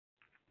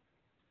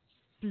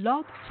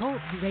Blog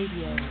Talk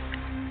Radio.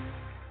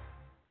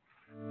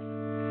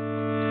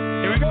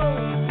 Here we go.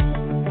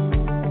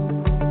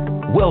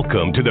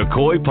 Welcome to the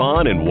Koi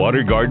Pond and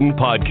Water Garden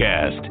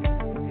Podcast.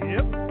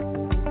 Yep.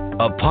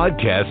 A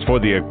podcast for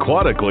the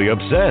aquatically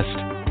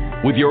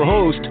obsessed. With your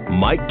host,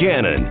 Mike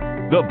Gannon,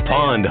 the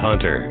Pond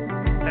Hunter.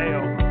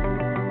 Heyo.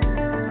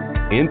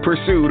 In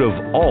pursuit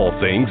of all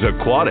things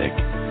aquatic.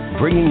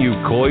 Bringing you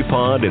koi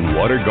pond and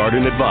water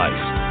garden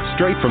advice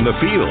straight from the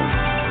field.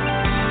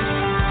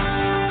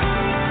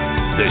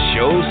 The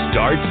show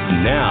starts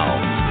now.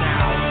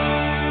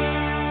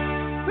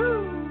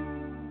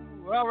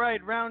 Woo. All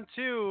right, round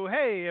two.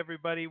 Hey,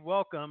 everybody.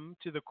 Welcome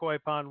to the Koi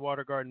Pond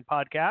Water Garden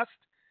Podcast.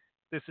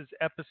 This is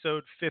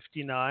episode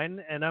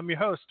 59, and I'm your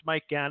host,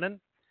 Mike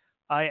Gannon.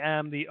 I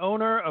am the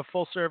owner of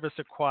Full Service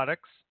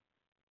Aquatics.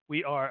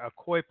 We are a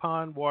koi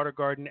pond, water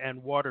garden,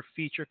 and water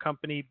feature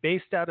company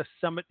based out of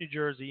Summit, New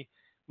Jersey.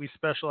 We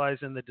specialize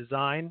in the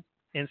design,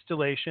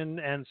 installation,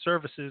 and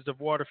services of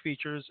water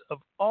features of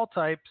all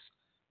types,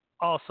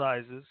 all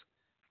sizes,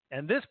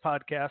 and this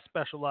podcast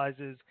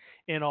specializes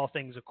in all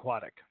things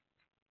aquatic.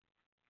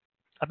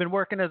 I've been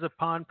working as a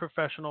pond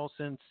professional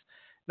since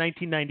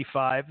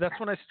 1995. That's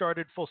when I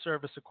started Full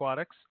Service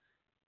Aquatics,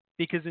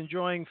 because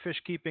enjoying fish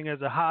keeping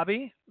as a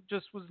hobby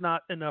just was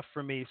not enough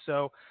for me,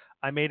 so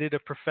I made it a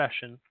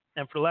profession.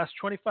 And for the last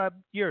 25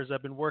 years,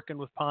 I've been working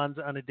with ponds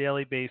on a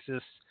daily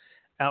basis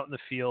out in the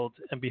field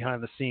and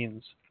behind the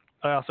scenes.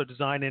 I also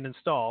design and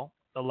install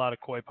a lot of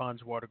koi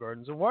ponds, water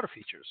gardens, and water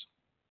features.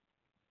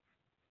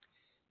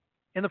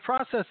 In the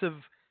process of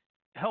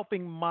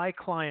helping my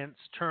clients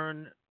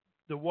turn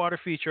the water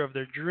feature of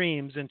their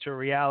dreams into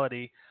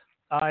reality,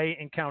 I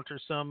encounter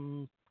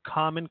some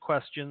common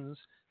questions,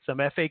 some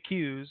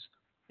FAQs,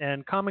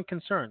 and common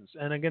concerns.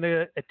 And I'm going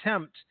to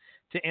attempt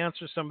to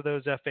answer some of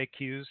those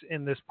FAQs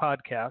in this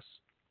podcast,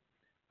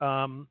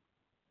 or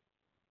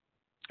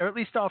at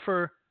least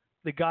offer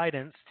the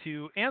guidance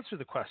to answer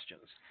the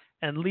questions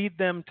and lead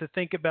them to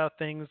think about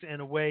things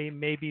in a way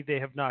maybe they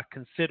have not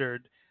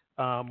considered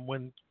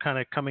when kind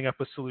of coming up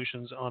with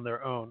solutions on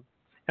their own.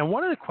 And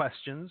one of the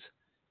questions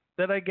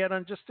that I get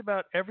on just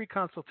about every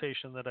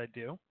consultation that I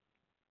do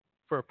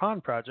for a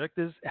pond project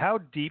is, how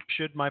deep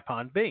should my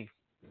pond be?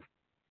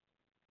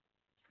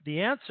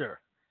 The answer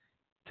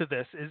to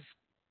this is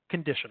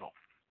conditional.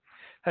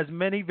 Has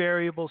many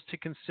variables to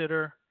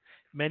consider,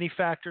 many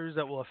factors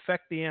that will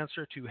affect the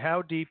answer to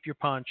how deep your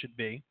pond should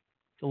be.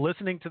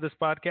 Listening to this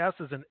podcast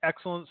is an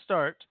excellent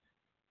start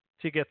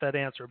to get that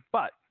answer.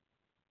 But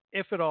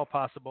if at all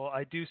possible,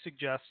 I do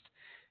suggest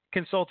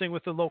consulting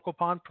with a local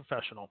pond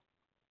professional.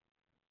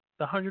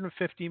 The $150,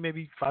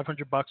 maybe $500,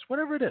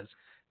 whatever it is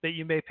that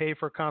you may pay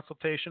for a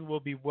consultation will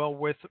be well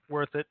worth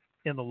it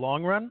in the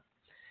long run.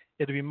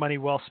 It'll be money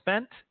well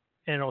spent,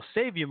 and it'll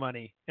save you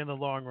money in the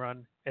long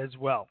run as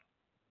well.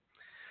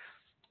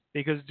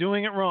 Because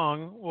doing it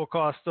wrong will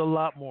cost a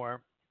lot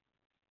more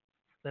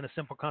than a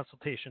simple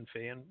consultation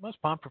fee. And most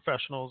pond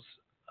professionals,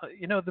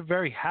 they're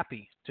very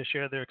happy to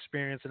share their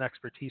experience and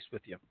expertise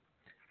with you.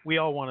 We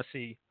all want to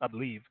see, I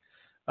believe,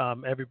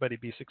 everybody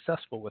be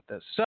successful with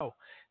this. So,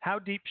 how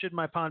deep should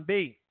my pond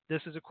be?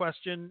 This is a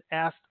question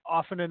asked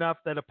often enough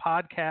that a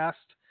podcast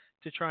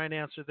to try and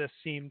answer this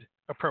seemed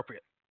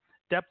appropriate.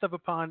 Depth of a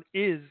pond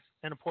is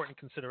an important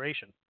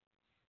consideration.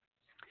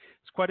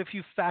 There's quite a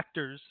few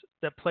factors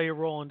that play a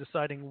role in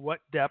deciding what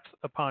depth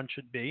a pond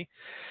should be.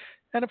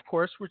 And of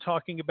course, we're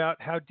talking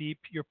about how deep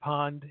your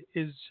pond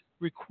is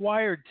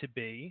required to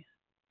be,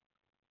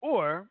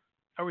 or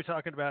are we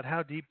talking about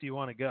how deep do you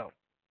want to go?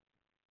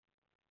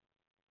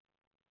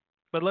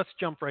 But let's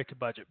jump right to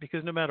budget,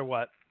 because no matter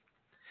what,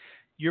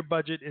 your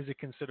budget is a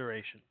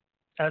consideration.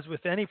 As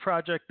with any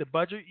project, the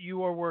budget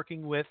you are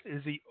working with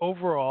is the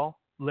overall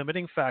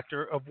limiting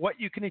factor of what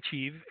you can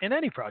achieve in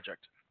any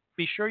project.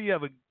 Be sure you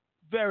have a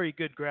very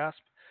good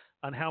grasp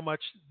on how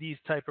much these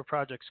type of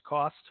projects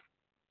cost.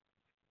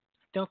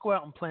 Don't go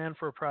out and plan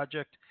for a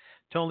project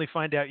to only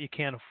find out you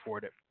can't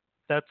afford it.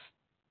 That's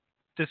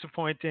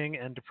disappointing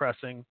and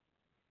depressing.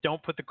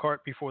 Don't put the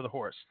cart before the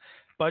horse.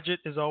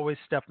 Budget is always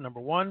step number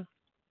one.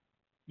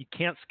 You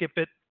can't skip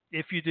it.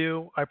 If you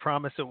do, I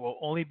promise it will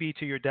only be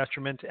to your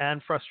detriment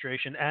and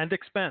frustration and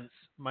expense.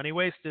 Money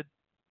wasted.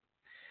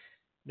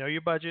 Know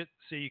your budget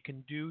so you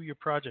can do your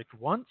project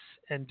once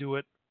and do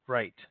it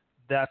right.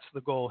 That's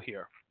the goal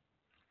here.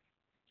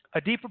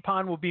 A deeper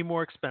pond will be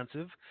more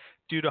expensive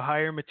due to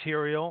higher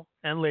material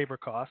and labor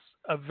costs.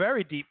 A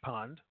very deep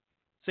pond,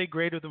 say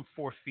greater than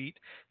 4 feet,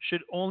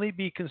 should only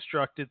be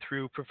constructed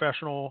through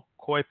professional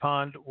koi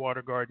pond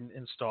water garden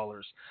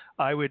installers.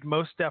 I would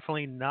most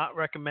definitely not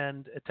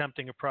recommend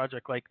attempting a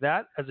project like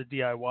that as a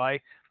DIY.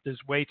 There's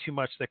way too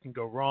much that can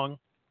go wrong.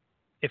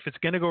 If it's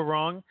going to go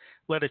wrong,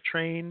 let a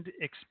trained,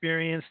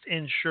 experienced,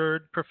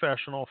 insured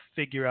professional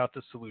figure out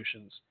the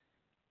solutions.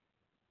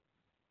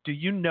 Do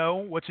you know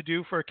what to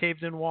do for a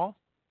caved-in wall?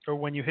 Or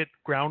when you hit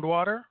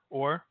groundwater?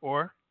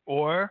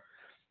 Or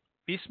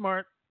be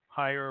smart,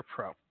 hire a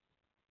pro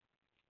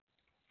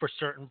for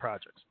certain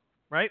projects.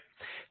 right?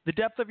 The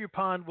depth of your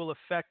pond will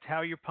affect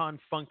how your pond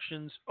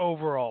functions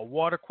overall.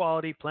 Water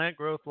quality, plant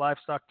growth,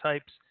 livestock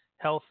types,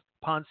 health,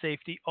 pond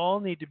safety all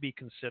need to be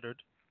considered.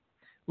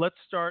 Let's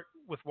start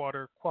with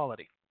water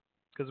quality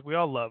because we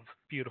all love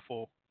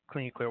beautiful,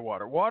 clean, clear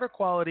water. Water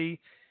quality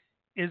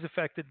is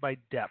affected by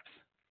depth.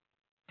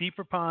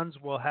 Deeper ponds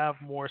will have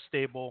more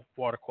stable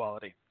water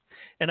quality.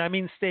 And I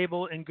mean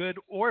stable in good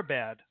or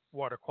bad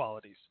water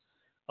qualities.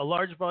 A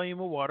large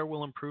volume of water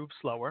will improve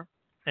slower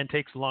and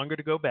takes longer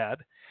to go bad.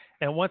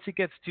 And once it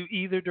gets to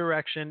either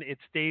direction, it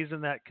stays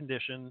in that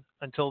condition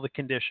until the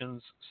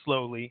conditions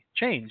slowly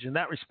change. In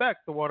that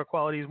respect, the water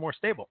quality is more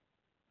stable.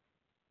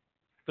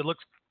 If it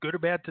looks good or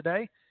bad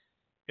today,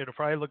 it'll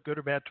probably look good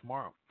or bad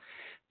tomorrow.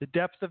 The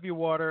depth of your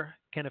water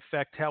can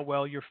affect how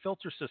well your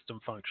filter system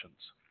functions.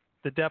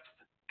 The depth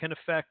can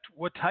affect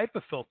what type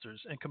of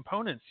filters and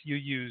components you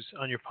use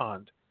on your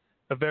pond.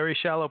 A very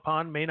shallow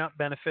pond may not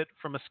benefit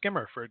from a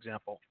skimmer, for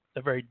example.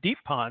 A very deep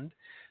pond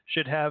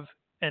should have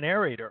an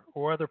aerator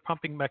or other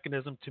pumping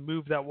mechanism to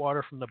move that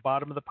water from the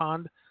bottom of the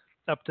pond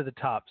up to the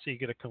top so you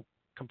get a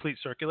complete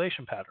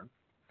circulation pattern.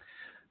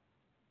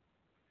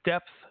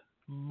 Depth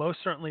most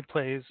certainly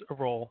plays a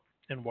role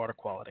in water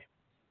quality.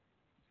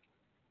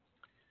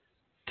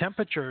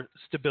 Temperature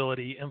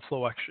stability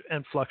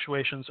and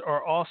fluctuations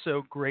are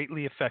also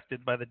greatly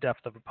affected by the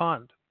depth of a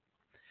pond.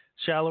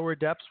 Shallower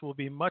depths will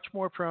be much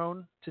more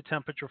prone to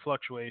temperature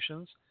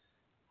fluctuations,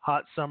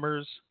 hot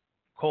summers,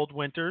 cold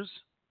winters.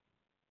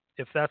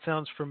 If that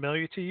sounds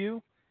familiar to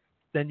you,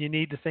 then you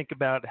need to think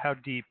about how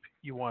deep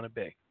you want to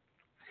be.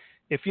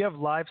 If you have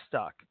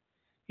livestock,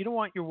 you don't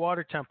want your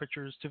water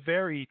temperatures to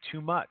vary too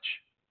much.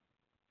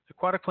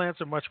 Aquatic plants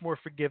are much more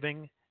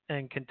forgiving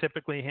and can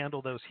typically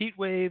handle those heat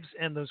waves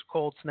and those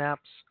cold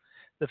snaps.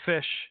 The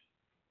fish,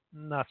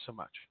 not so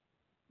much.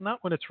 Not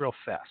when it's real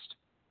fast.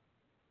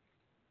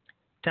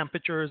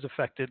 Temperature is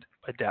affected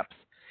by depth.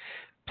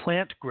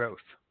 Plant growth,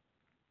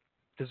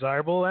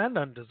 desirable and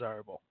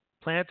undesirable.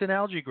 Plant and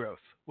algae growth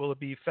will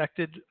be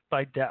affected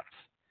by depth.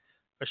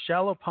 A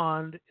shallow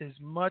pond is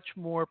much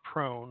more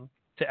prone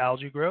to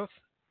algae growth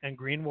and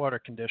green water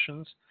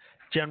conditions,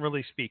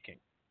 generally speaking.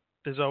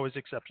 There's always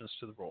exceptions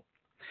to the rule.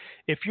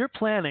 If you're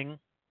planting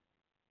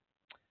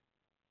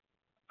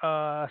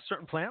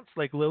certain plants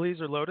like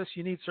lilies or lotus,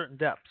 you need certain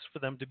depths for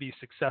them to be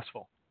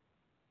successful.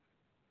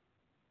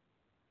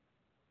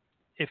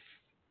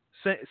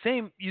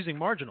 Same using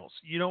marginals.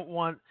 You don't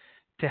want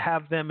to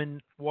have them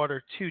in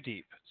water too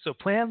deep. So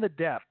plan the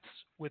depths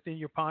within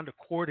your pond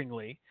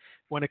accordingly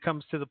when it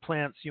comes to the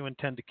plants you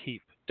intend to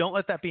keep. Don't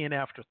let that be an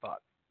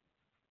afterthought.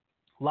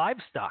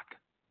 Livestock.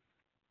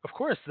 Of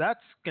course, that's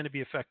going to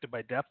be affected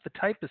by depth. The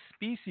type of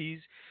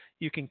species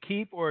you can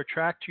keep or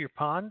attract to your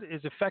pond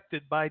is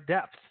affected by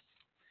depth.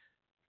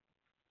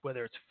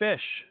 Whether it's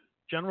fish,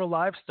 general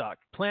livestock,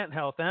 plant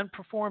health, and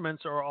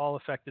performance are all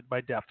affected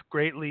by depth,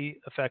 greatly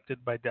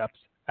affected by depth,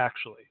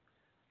 actually.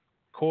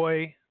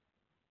 Koi,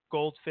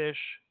 goldfish,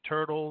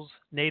 turtles,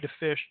 native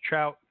fish,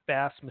 trout,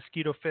 bass,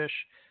 mosquito fish,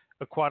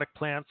 aquatic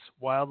plants,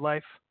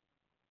 wildlife,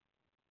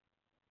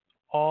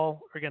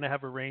 all are going to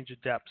have a range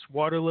of depths.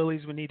 Water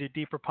lilies would need a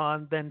deeper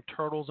pond than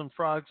turtles and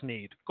frogs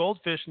need.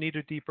 Goldfish need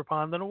a deeper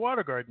pond than a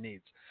water guard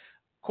needs.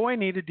 Koi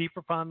need a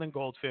deeper pond than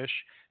goldfish.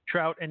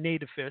 Trout and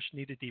native fish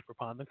need a deeper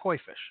pond than koi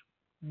fish.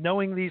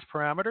 Knowing these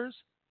parameters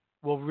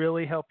will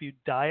really help you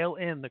dial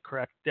in the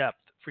correct depth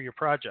for your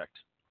project.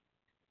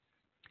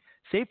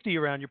 Safety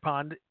around your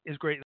pond is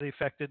greatly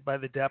affected by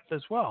the depth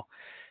as well.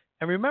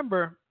 And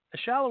remember, a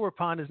shallower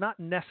pond is not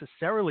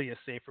necessarily a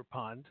safer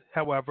pond.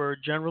 However,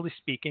 generally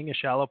speaking, a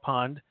shallow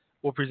pond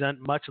will present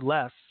much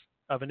less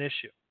of an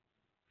issue.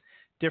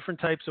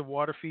 Different types of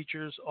water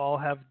features all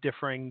have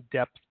differing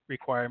depth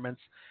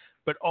requirements,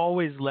 but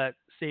always let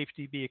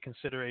safety be a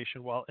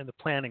consideration while in the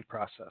planning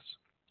process.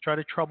 Try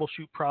to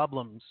troubleshoot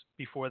problems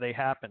before they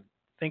happen.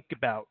 Think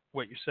about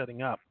what you're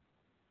setting up.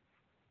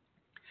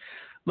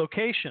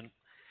 Location.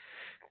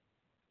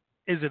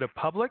 Is it a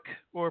public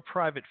or a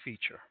private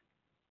feature?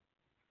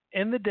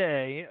 In the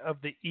day of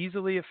the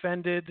easily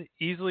offended,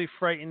 easily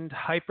frightened,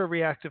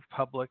 hyper-reactive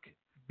public,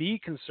 be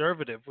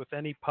conservative with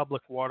any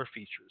public water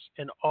features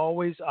and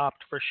always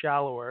opt for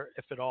shallower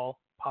if at all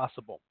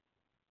possible.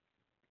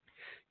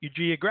 Your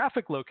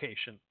geographic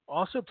location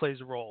also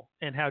plays a role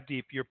in how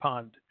deep your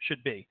pond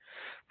should be.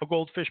 A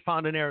goldfish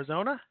pond in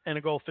Arizona and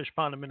a goldfish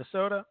pond in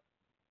Minnesota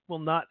will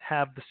not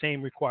have the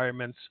same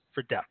requirements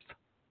for depth.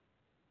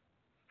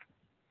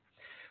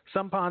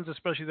 Some ponds,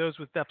 especially those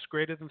with depths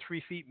greater than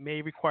 3 feet,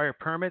 may require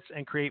permits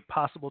and create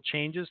possible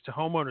changes to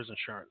homeowners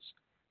insurance.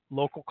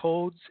 Local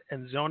codes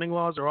and zoning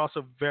laws are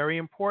also very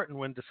important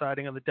when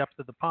deciding on the depth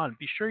of the pond.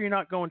 Be sure you're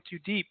not going too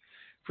deep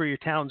for your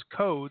town's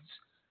codes.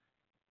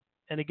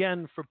 And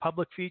again, for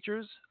public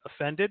features,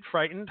 offended,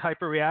 frightened,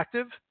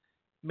 hyperreactive,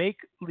 make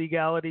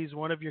legalities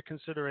one of your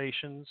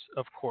considerations,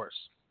 of course.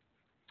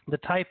 The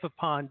type of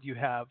pond you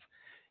have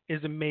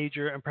is a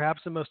major and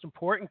perhaps the most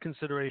important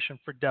consideration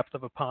for depth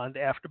of a pond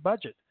after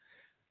budget.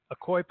 A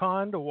koi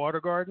pond, a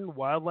water garden,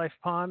 wildlife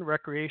pond,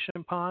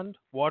 recreation pond,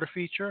 water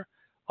feature,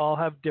 all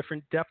have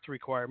different depth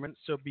requirements,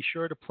 so be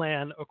sure to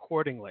plan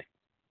accordingly.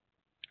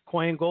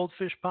 Koi and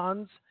goldfish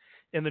ponds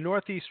in the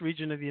northeast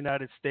region of the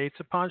United States,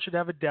 a pond should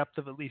have a depth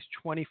of at least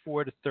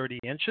 24 to 30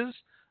 inches.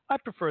 I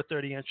prefer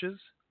 30 inches,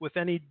 with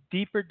any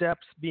deeper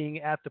depths being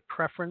at the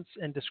preference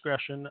and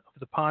discretion of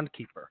the pond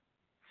keeper.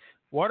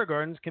 Water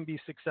gardens can be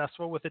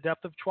successful with a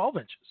depth of 12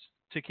 inches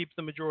to keep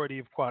the majority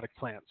of aquatic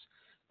plants.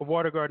 A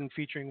water garden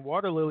featuring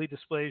water lily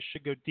displays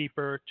should go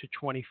deeper to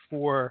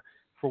 24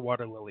 for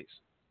water lilies.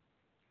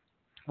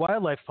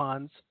 Wildlife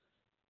ponds,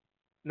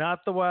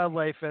 not the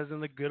wildlife as in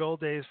the good old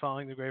days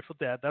following the Grateful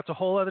Dead. That's a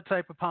whole other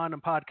type of pond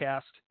and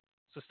podcast,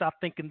 so stop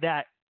thinking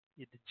that,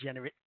 you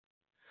degenerate.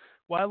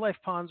 Wildlife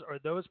ponds are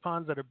those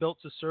ponds that are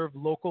built to serve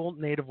local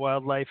native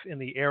wildlife in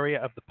the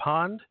area of the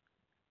pond.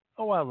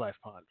 A wildlife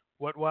pond.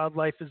 What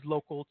wildlife is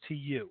local to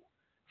you?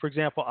 For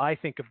example, I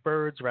think of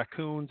birds,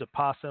 raccoons,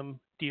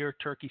 opossum, deer,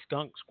 turkey,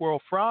 skunk, squirrel,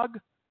 frog,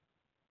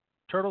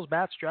 turtles,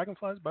 bats,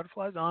 dragonflies,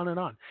 butterflies, on and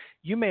on.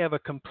 You may have a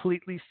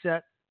completely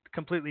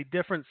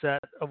different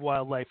set of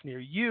wildlife near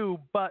you,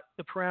 but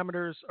the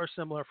parameters are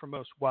similar for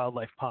most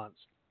wildlife ponds.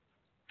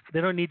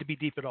 They don't need to be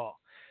deep at all.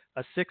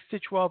 A 6 to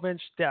 12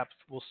 inch depth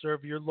will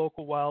serve your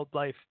local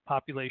wildlife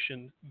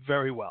population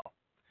very well.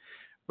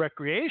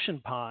 Recreation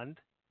pond,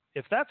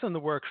 if that's in the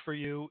works for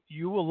you,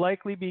 you will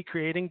likely be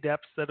creating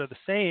depths that are the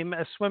same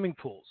as swimming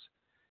pools,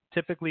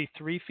 typically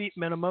 3 feet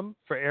minimum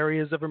for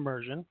areas of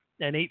immersion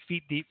and 8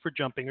 feet deep for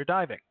jumping or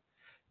diving.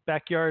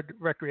 Backyard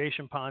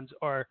recreation ponds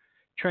are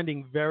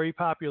trending very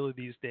popular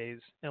these days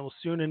and will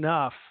soon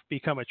enough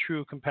become a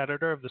true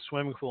competitor of the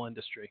swimming pool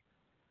industry.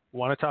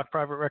 Want to talk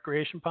private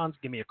recreation ponds?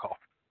 Give me a call.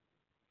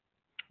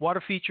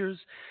 Water features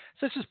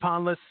such as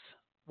pondlets,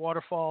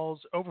 waterfalls,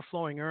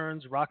 overflowing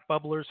urns, rock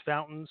bubblers,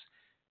 fountains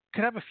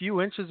could have a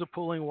few inches of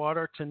pooling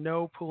water to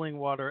no pooling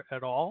water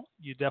at all.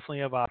 You definitely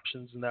have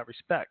options in that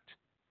respect.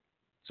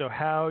 So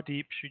how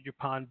deep should your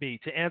pond be?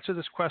 To answer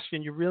this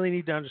question, you really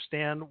need to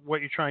understand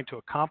what you're trying to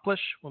accomplish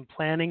when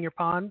planning your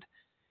pond.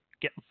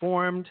 Get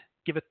informed,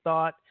 give it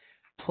thought,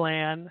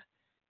 plan.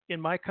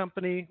 In my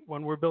company,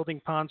 when we're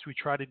building ponds, we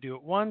try to do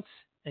it once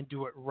and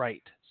do it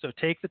right. So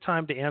take the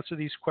time to answer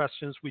these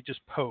questions we just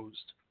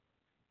posed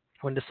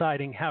when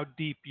deciding how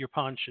deep your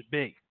pond should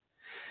be.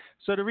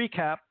 So to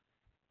recap,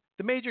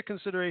 the major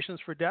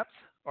considerations for depth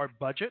are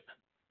budget,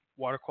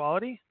 water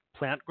quality,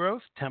 plant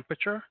growth,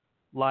 temperature,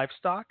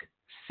 livestock,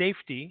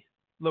 safety,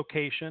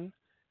 location,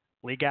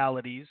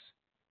 legalities,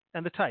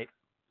 and the type.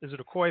 Is it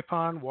a koi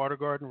pond, water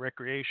garden,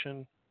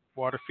 recreation,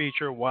 water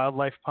feature,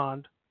 wildlife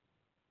pond?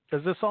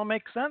 Does this all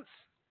make sense?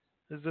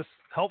 Is this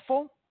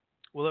helpful?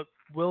 Will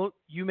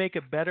you make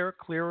a better,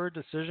 clearer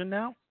decision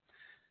now?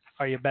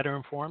 Are you better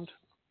informed?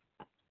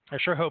 I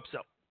sure hope so.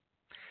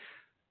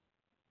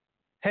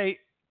 Hey,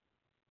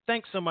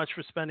 thanks so much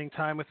for spending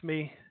time with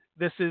me.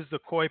 This is the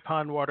Koi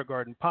Pond Water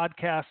Garden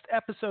Podcast,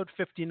 episode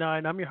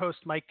 59. I'm your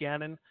host, Mike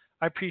Gannon.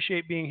 I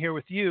appreciate being here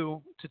with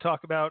you to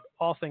talk about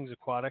all things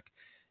aquatic.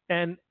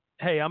 And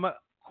hey, I'm a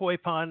koi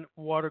pond,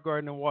 water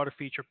garden, and water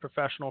feature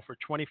professional for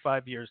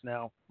 25 years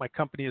now. My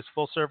company is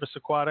Full Service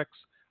Aquatics.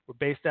 We're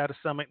based out of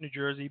Summit, New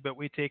Jersey, but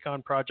we take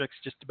on projects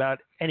just about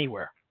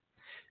anywhere.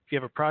 If you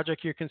have a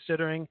project you're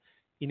considering,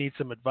 you need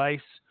some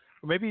advice,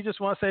 or maybe you just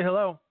want to say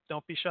hello,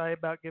 don't be shy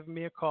about giving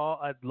me a call.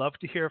 I'd love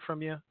to hear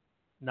from you.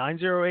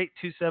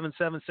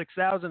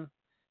 908-277-6000.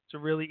 It's a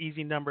really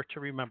easy number to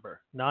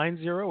remember.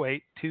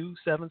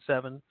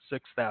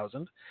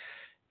 908-277-6000.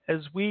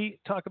 As we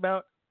talk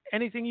about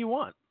anything you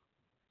want,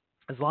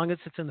 as long as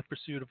it's in the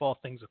pursuit of all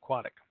things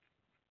aquatic.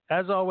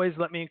 As always,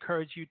 let me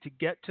encourage you to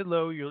get to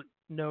know your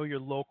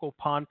local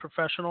pond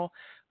professional.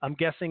 I'm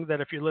guessing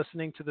that if you're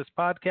listening to this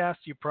podcast,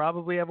 you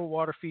probably have a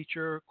water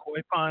feature,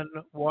 koi pond,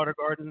 water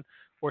garden,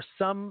 or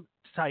some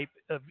type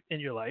of in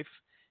your life.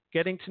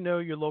 Getting to know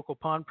your local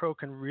pond pro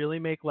can really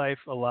make life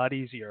a lot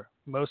easier.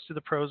 Most of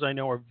the pros I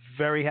know are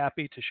very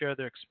happy to share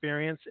their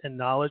experience and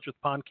knowledge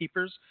with pond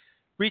keepers.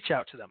 Reach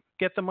out to them.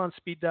 Get them on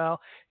speed dial.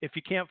 If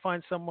you can't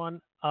find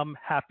someone, I'm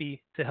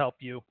happy to help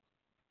you.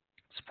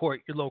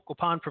 Support your local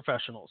pond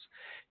professionals.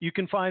 You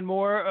can find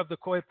more of the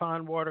Koi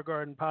Pond Water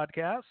Garden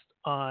podcast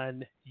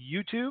on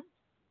YouTube,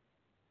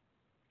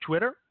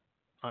 Twitter,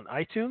 on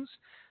iTunes,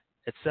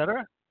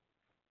 etc.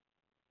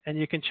 And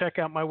you can check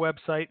out my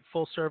website,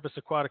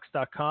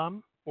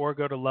 fullserviceaquatics.com, or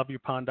go to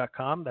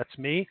loveyourpond.com. That's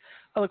me.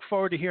 I look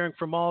forward to hearing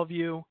from all of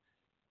you.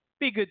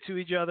 Be good to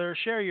each other.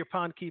 Share your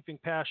pond keeping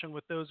passion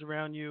with those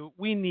around you.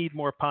 We need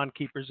more pond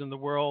keepers in the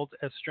world,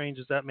 as strange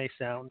as that may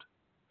sound.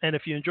 And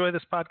if you enjoy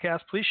this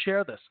podcast, please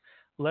share this.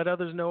 Let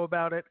others know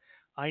about it.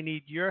 I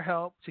need your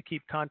help to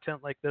keep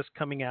content like this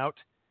coming out.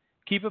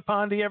 Keep it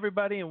pondy,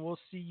 everybody, and we'll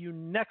see you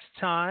next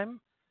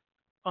time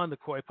on the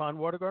Koi Pond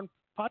Water Garden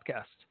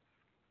Podcast.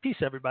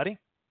 Peace, everybody.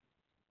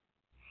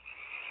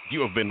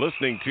 You have been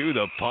listening to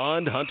the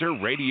Pond Hunter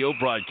Radio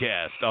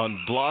broadcast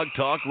on Blog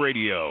Talk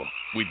Radio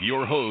with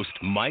your host,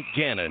 Mike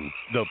Gannon,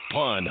 the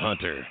Pond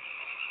Hunter.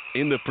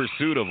 In the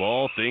pursuit of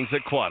all things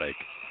aquatic,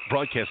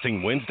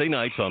 broadcasting Wednesday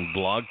nights on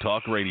Blog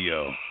Talk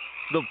Radio.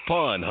 The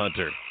Pond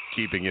Hunter,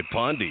 keeping it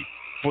pondy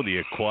for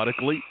the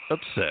aquatically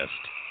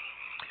obsessed.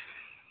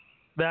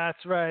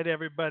 That's right,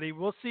 everybody.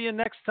 We'll see you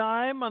next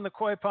time on the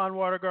Koi Pond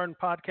Water Garden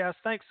Podcast.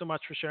 Thanks so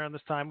much for sharing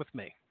this time with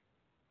me.